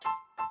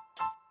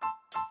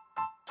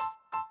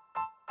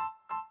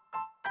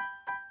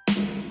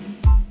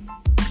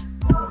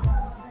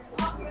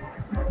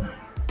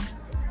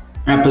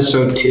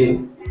Episode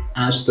 2,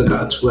 As the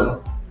Gods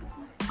Will.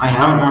 I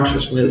haven't watched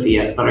this movie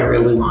yet, but I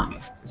really want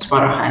to. It's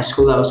about a high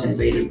school that was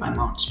invaded by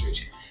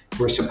monsters,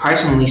 who were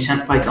surprisingly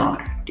sent by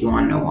God. Do you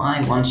want to know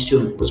why? One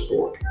student was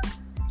bored.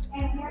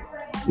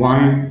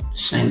 One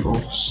single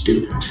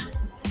student.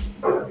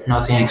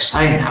 Nothing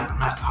exciting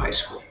happened at the high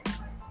school,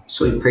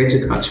 so he prayed to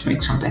God to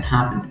make something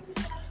happen.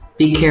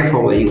 Be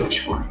careful what you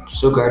wish for.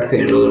 So God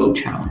created a little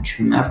challenge.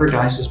 Whomever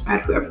dies is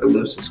bad, whoever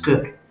lives is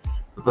good.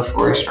 But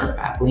before I start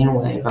babbling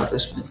away about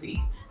this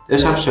movie,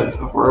 this episode of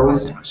The Horror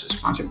Within Us is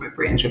sponsored by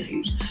Brains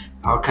Reviews,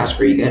 a podcast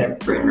where you get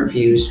brain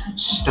reviews,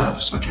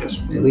 stuff such as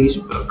movies,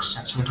 books,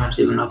 and sometimes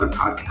even other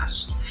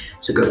podcasts.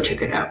 So go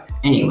check it out.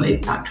 Anyway,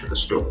 back to the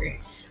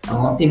story. I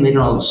won't be making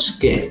a little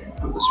skit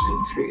of this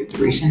movie for you.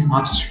 The reason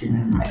lots of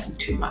screaming might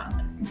be too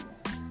violent.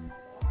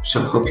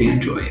 So hope you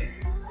enjoy it.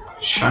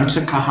 Shun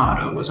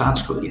Takahata was at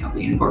school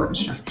yelling and bored and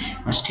stuff.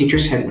 Most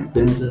teachers had went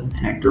boom boom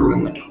and a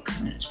Daruma doll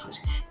come in its place.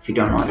 If you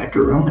don't know what a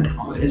Daruma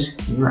doll is,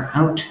 you're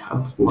out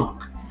of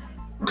luck.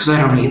 Because I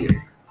don't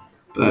either.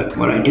 But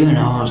what I do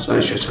know is that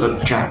it's just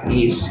a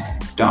Japanese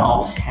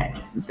doll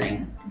head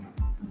thing.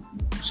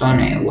 So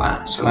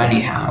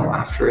anyhow,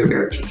 after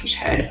their teacher's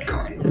head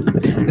going boom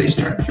boom, they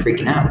started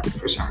freaking out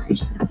for some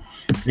reason.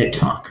 And it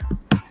talked.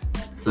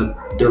 The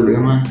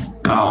Daruma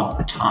doll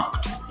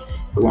talked.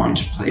 The one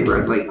to play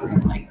red light, green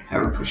light.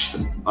 Whoever pushed the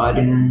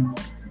button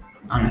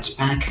on its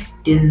back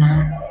did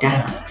not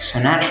die.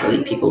 So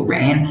naturally, people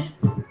ran,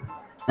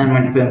 then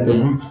went boom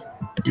boom,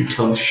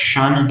 until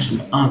Shun and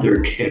some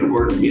other kid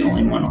were the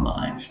only one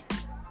alive.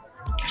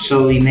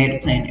 So he made a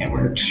plan. It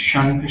worked.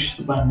 Shun pushed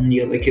the button,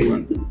 the other kid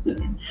went boom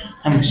boom.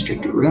 And Mr.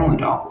 Daruma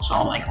doll was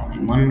all like only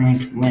one man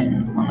could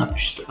win, the one that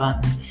pushed the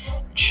button.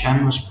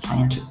 Shun was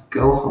planning to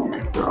go home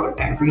and throw out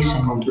every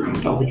single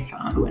Daruma doll he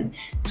found when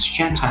it's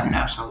gym time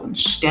now, so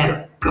instead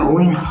of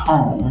going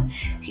home,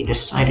 he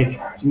decided,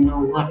 you know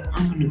what,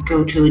 I'm going to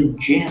go to the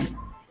gym.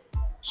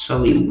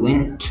 So he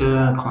went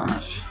to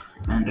class,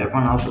 and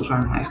everyone else was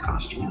wearing nice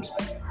costumes,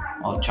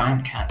 while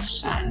giant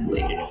cats sat and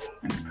waited.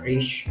 I'm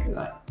pretty sure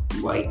that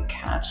white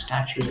cat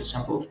statue is a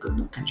symbol of good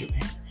luck in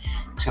Japan,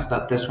 except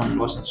that this one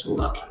wasn't so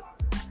lucky.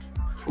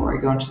 Before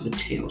I go into the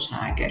tales, and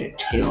I get it,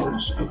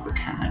 tales of the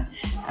cat,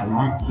 I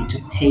want you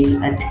to pay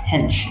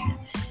attention.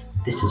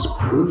 This is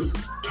proof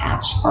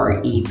cats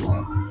are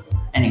evil.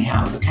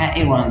 Anyhow, the cat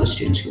ate one of the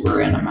students who were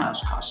in a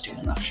mouse costume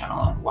and left Shun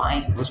alone.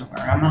 Why? He wasn't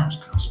wearing a mouse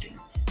costume.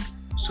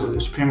 So it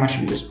was pretty much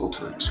invisible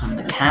to it. So when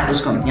the cat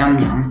was going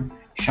yum yum,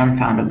 Shun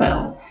found a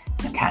bell.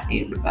 The cat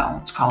needed a bell.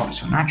 It's called.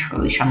 So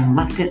naturally, Shun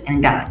left it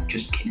and died.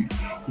 Just kidding.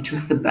 He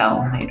took the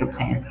bell, made a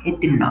plan.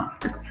 It did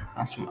not work.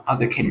 And some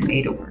other kid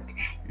made it work,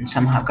 and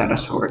somehow got a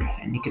sword,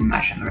 and you can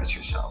imagine the rest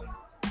yourself.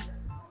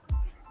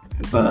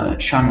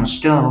 But Shun was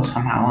still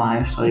somehow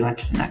alive, so he went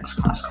to the next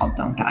class called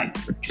Don't Die.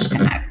 Just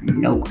gonna have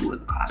no clue what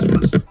the class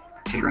was,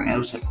 considering it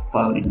was a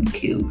floating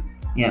cube.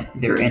 Yep,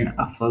 they're in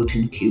a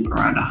floating cube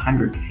around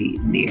 100 feet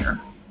in the air.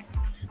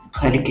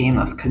 Played a game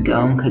of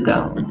Kagome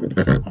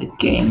Kagome, a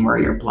game where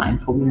you're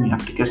blindfolded and you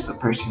have to guess the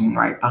person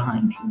right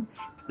behind you.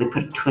 So they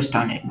put a twist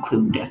on it,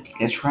 including death. You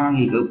guess wrong,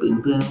 you go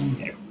boom boom.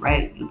 Get it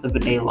right, you live a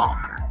day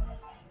longer.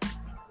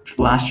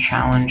 Last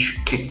challenge,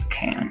 kick the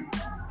can.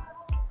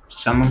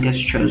 Someone gets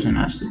chosen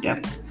as the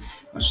devil.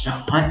 Must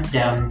hunt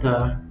down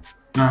the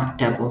not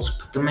devils,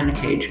 put them in a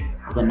cage.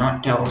 The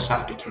not devils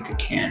have to kick a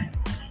can.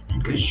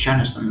 And because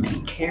Shun is the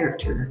main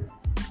character,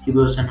 he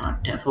was a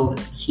not devil.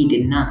 He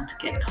did not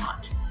get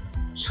caught.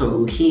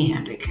 So he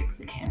had to kick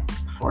the can.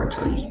 Before I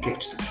tell you he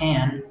kicked the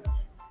can,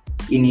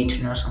 you need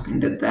to know something.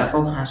 The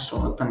devil has to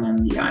look them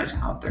in the eyes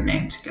and out their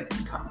name to get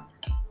them caught.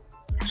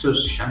 So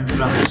Shun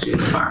put on the suit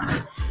of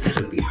armor, so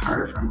it'd be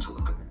harder for him to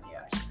look them in the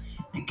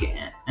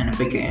eyes. And it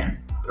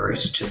began. The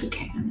race to the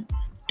can.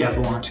 The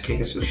devil wanted to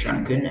kick it so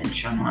Shun couldn't, and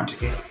Shun wanted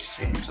to kick it to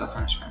save himself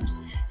and his friends.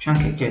 Shun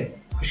kicked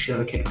it, pushed the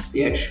other kid off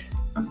the edge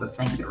of the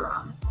thing they were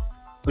on,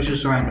 which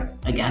was around,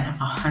 again,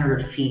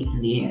 100 feet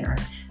in the air.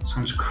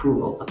 Sounds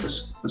cruel, but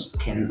this was the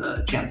kid,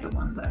 the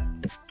one that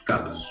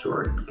got the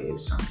sword and gave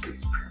some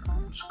kids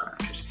permanent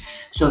scratches.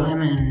 So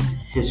him and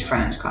his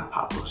friends got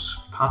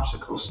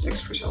popsicle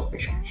sticks for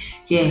celebration.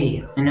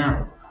 Yay, I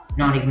know.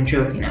 Not even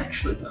joking,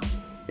 actually, though.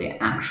 They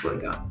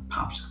actually got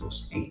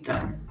popsicles, ate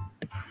them.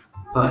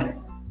 But,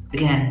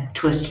 again,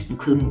 twist,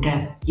 including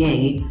death.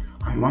 Yay.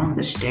 On one of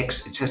the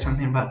sticks, it says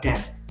something about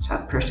death. So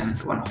that person,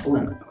 the one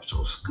holding the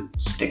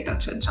popsicle stick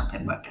that said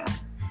something about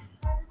death.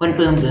 Went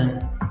boom boom.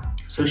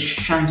 So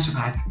Shun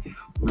survived,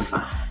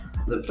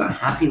 lived a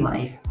happy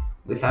life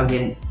without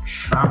getting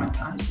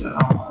traumatized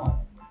at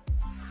all.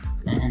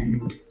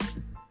 And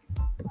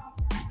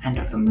end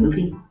of the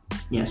movie?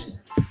 Yes.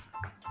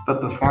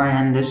 But before I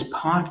end this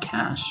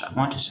podcast, I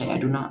want to say I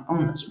do not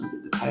own this movie.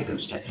 The credit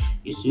goes to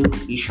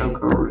Yuzuki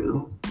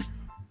Ishigoru,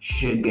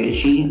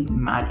 Shigeji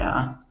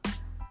Mada,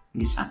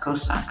 Misako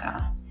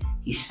Saka,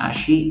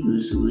 Hisashi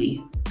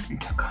Uzui, and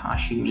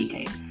Takashi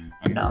Miike,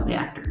 and all the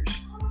actors.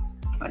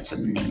 If I said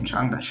the names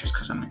wrong, that's just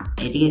because I'm an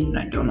idiot and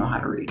I don't know how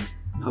to read.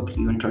 I hope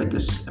you enjoyed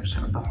this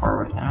episode of The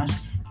Horror Within Us,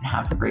 and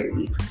have a great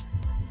week.